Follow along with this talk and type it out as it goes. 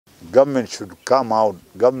Government should come out.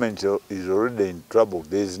 Government is already in trouble.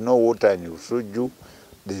 There is no water in Usuju.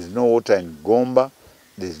 There is no water in Gomba.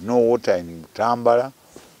 There is no water in Tambara.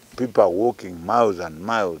 People are walking miles and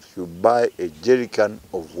miles. You buy a jerrycan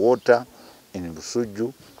of water in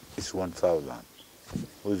Usuju, it's 1,000.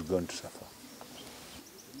 Who is going to suffer?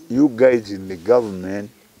 You guys in the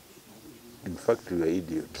government, in fact, you are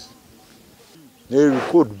idiots. They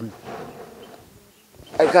could be.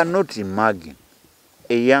 I cannot imagine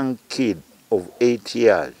a young kid of 8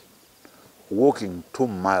 years walking 2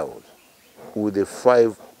 miles with a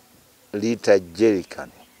 5-liter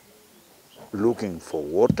jerrycan looking for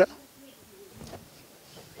water,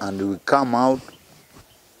 and we come out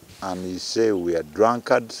and we say we are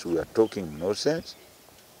drunkards, we are talking nonsense.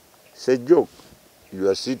 It's a joke. You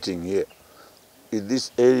are sitting here in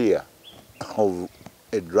this area of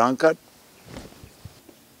a drunkard.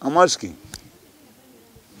 I'm asking.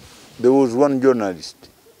 There was one journalist,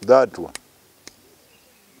 that one.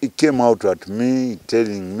 He came out at me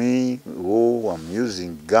telling me, oh, I'm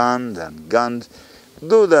using guns and guns.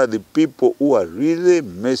 Those are the people who are really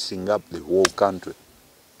messing up the whole country,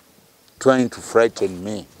 trying to frighten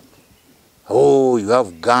me. Oh, you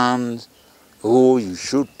have guns. Oh, you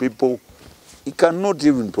shoot people. He cannot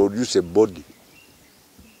even produce a body.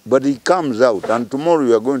 But he comes out, and tomorrow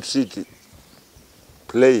you are going to see it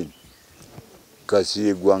playing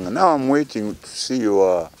Kasirye Ggwanga. Now I'm waiting to see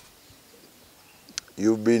your...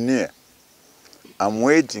 You've been here. I'm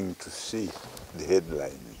waiting to see the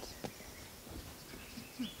headlines.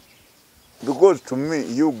 Because to me,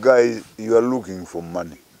 you guys, you are looking for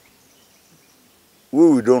money.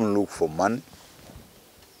 We don't look for money.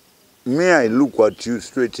 Me, I look at you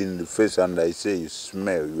straight in the face and I say, you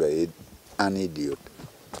smell, you are an idiot.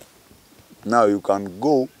 Now you can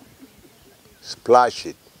go, splash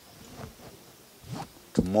it.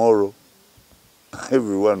 Tomorrow,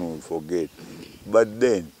 everyone will forget. But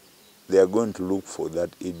then, they are going to look for that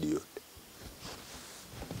idiot.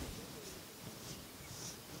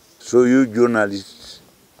 So you journalists,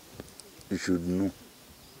 you should know.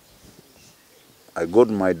 I got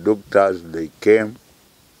my doctors, they came,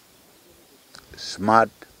 smart.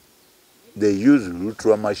 They use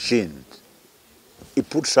ultra machines. He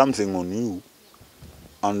put something on you,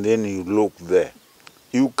 and then you look there.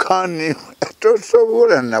 You can't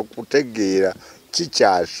tosobola na kutegeera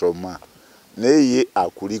kikyasoma naye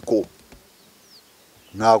akuliko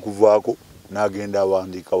n'akuvaako n'agenda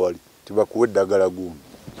awandiika wali tibakuwa eddagala gundi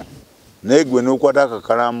naye gwe n'okwata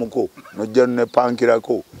akakalamuko n'ojja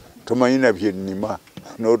nepankirako tomanyi na bye nnima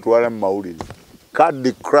n'otwala mu mawulire. Cut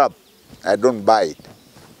the crap. I don't buy it.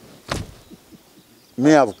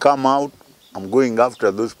 Me, have come out. I'm going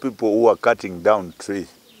after those people who are cutting down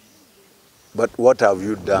trees. But what have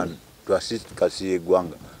you done to assist Kasirye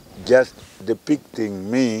Ggwanga? Just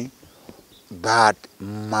depicting me, but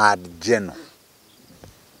Maj Gen.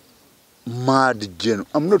 Maj Gen.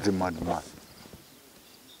 I'm not a madman,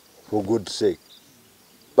 for God's sake.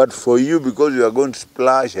 But for you, because you are going to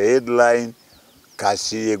splash a headline,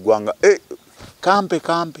 Kasirye Ggwanga. Hey,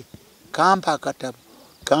 kampe. Kampa katabu.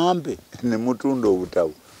 Kampe. Ni mutundo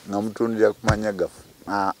ubutabu. Na mutundo ya kumanya gafu.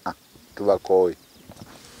 Tubakoi.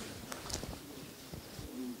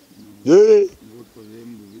 Ye.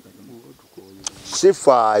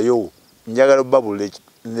 Sifayo. Njagala babule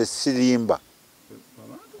ne sirimba.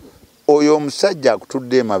 Oyo omusajja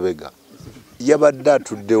akutudde mabega. Yabadde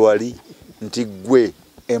atudde wali nti gwe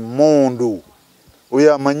emmundu.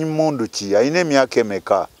 Oyo amanyi mmundu ki? Alina emyaka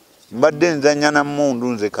emeka. Mbadde nzanya na mmundu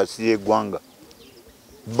nze Kasirye Ggwanga.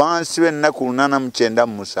 Bansibe ennaku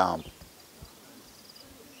 87.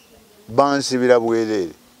 Bansibira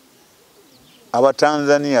bwereere.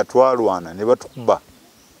 Abatanzania twalwana ne batukuba.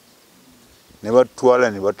 Ne batutwala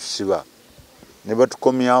ne batusiba. Ne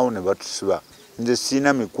batukomyawo ne batusiba. Nze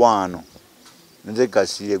sina mikwano. Nze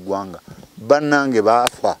Kasirye Ggwanga. Bannange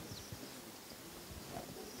baafa.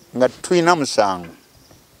 Nga tulina musango.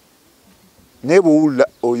 Nebuula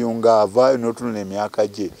oyo ng'avaayo n'otunula emyaka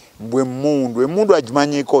gye mbwe emmundu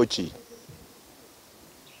agimanyiko ki?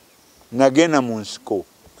 Nagenda mu nsiko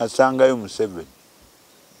nasangayo Museveni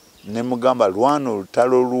ne mugamba lwana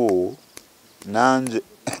olutalo lwo nanze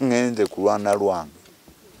ngenze kulwana lwange.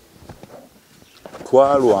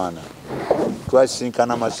 Twalwana,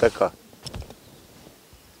 twasinkana Masaka,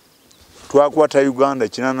 twakwata Uganda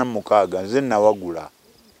 86 nze nawagula.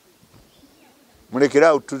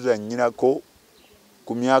 Mulekera otuzannyirako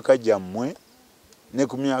ku myaka gyammwe ne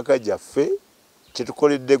ku myaka gyaffe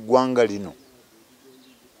kyetukoledde eggwanga lino.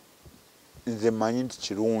 Nze manyi nti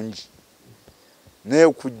kirungi naye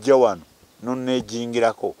okujja wano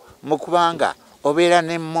nonneejingirako mukubanga obeera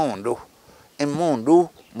n'emmundu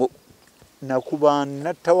nakubani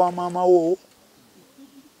natta wa maama wo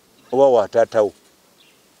oba wa taatawo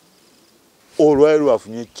olwali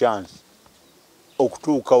lwafunye chance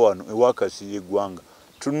okutuuka wano ewa Kasirye Ggwanga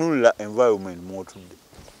tunulira environment mwotudde.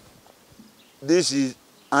 This is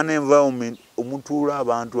an environment omutuula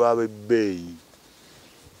abantu ab'ebbeeyi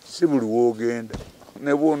si buli woogenda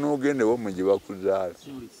ne bw'onoogenda wamwe gye bakuzaala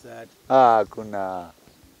kuna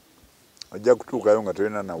ojja kutuukayo nga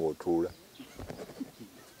tolina nawe otuula.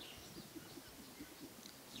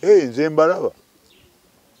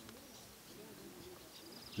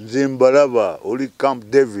 nze mbalaba oli Camp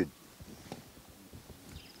David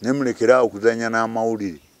ne mulekera okuzanya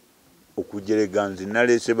n'amawulire okujerega nze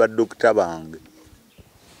naleese baddokita bange.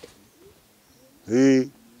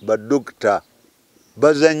 Baddokita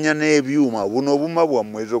bazanya n'ebyuma buno obuma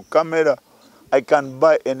bwammwe ezo kamera. I can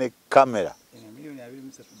buy any camera.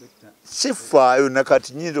 Sifaayo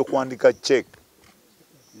nakati nyinza okuwandika check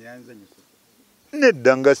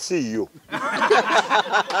nedda nga siiyo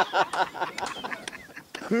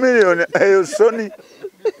miliyoni eyo Sony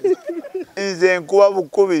nze nkuba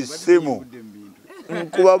bukumi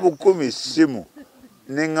ssimu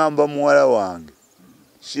ne ŋŋamba muwala wange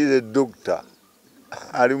she's a doctor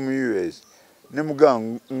ali mu US ne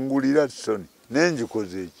mugamba ngulira Sony naye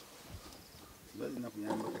njikoze eki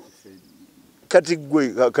kati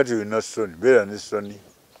gwe kati olina Sony beera ne Sony.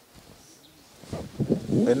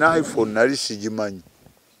 An iPhone nali sigimanyi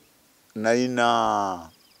nalina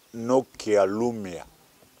Nokia Lumia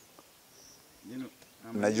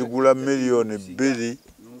najigula miliyoni 2.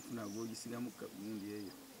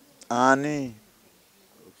 Ani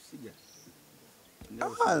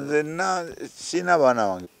nze sina baana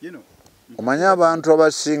wange omanyi abantu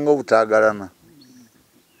abasinga obutaagalana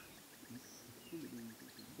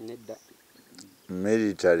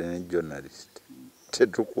military ne journalist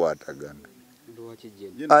tetukwatagana.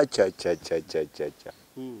 Acha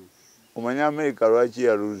omanyi America lwaki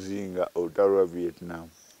yaluzinga olutalo lwa Vietnam?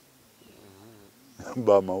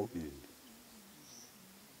 Bamawulire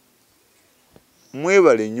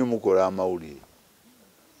mwebale nnyo mukola amawulire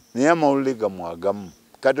naye amawulire gamwagamu.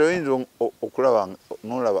 Kati oyinza okulaba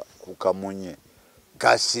n'olaba ku kamunye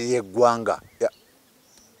Kasirye Ggwanga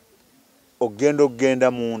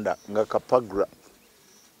ogenda munda nga kapagra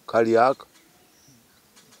kali aka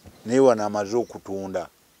naye wano amaze okutunda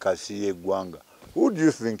Kasirye Ggwanga. Who do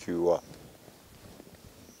you think you are?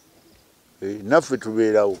 Naffe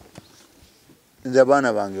tubeerawo. Nze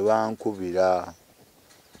abaana bange bankubira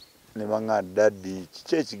ne baŋŋamba daddy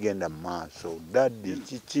kiki ekigenda mu maaso daddy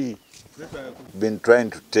kiki. Been trying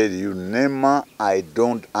to tell you Nema, I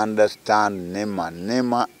don't understand Nema.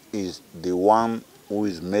 Nema is the one who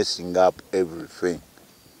is messing up everything.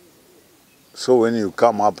 So when you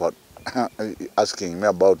come up asking me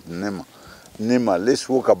about Nema, let's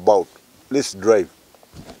walk about, let's drive.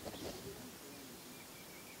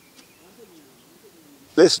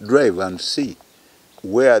 Let's drive and see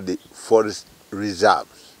where the forest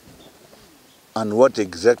reserves and what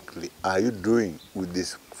exactly are you doing with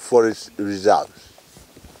these forest reserves.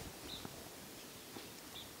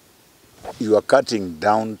 You are cutting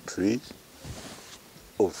down trees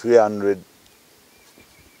of 300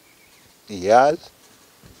 years,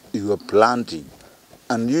 you are planting,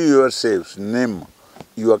 and you yourselves, Nema,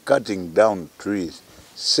 you are cutting down trees,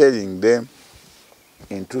 selling them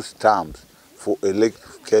into stumps for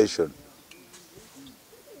electrification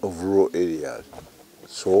of rural areas.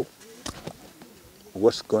 So,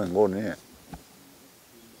 what's going on here?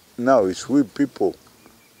 Now it's we people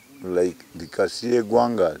like the Kasirye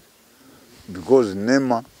Ggwangas, because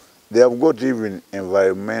Nema, they have got even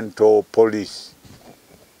environmental police.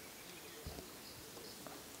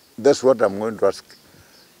 That's what I'm going to ask.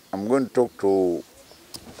 I'm going to talk to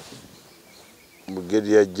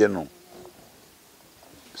Brigadier General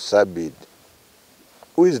Sabid,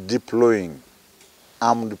 who is deploying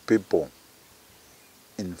armed people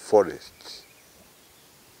in forests.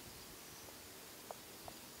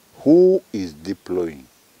 Who is deploying?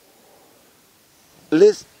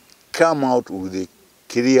 Let's come out with a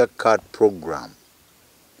clear-cut program.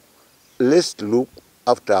 Let's look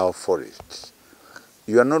after our forests.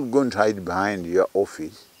 You are not going to hide behind your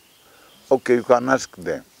office. Okay, you can ask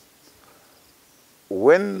them.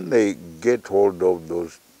 When they get hold of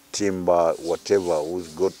those timber, whatever, who's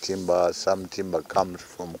got timber, some timber comes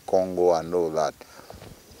from Congo and all that,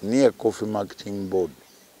 near Coffee Marketing Board,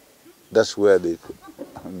 that's where they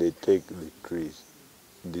take the trees,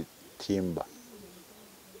 the timber.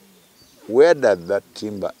 Where does that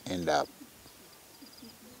timber end up?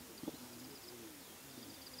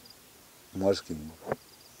 I'm asking you.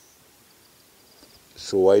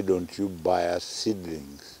 So why don't you buy us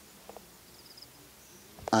seedlings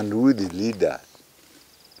and with the leaders,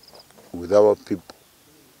 with our people,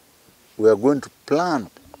 we are going to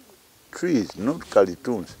plant trees, not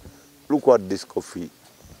cartoons. Look what this coffee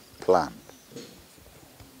plant.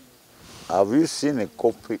 Have you seen a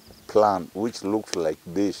coffee plant which looks like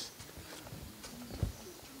this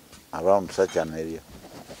around such an area?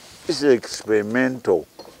 It's experimental.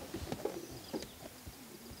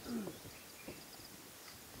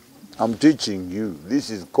 I'm teaching you, this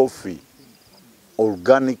is coffee,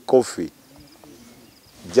 organic coffee.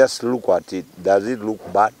 Just look at it. Does it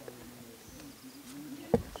look bad?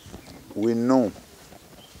 We know.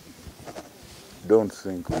 Don't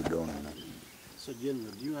think we don't know. So,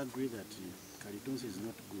 General, do you agree that cartoons is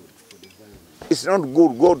not good for the environment? It's not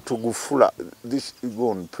good. Go to Gufula, this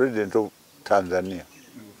Igon, president of Tanzania.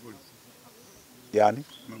 Yani?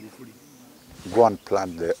 Go and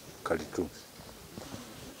plant the cartoons.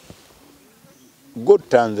 Go to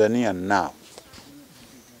Tanzania now.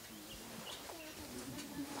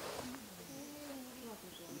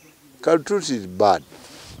 Cartoons is bad.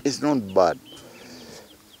 It's not bad.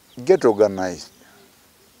 Get organized.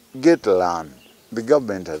 Get land. The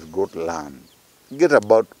government has got land. Get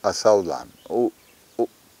about 1,000 or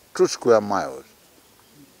 2 square miles.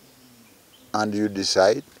 And you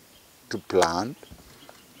decide to plant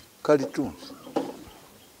cartoons.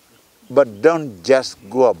 But don't just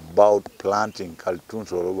go about planting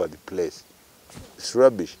cartoons all over the place. It's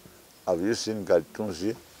rubbish. Have you seen cartoons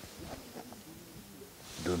here?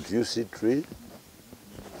 Don't you see trees?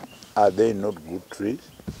 Are they not good trees?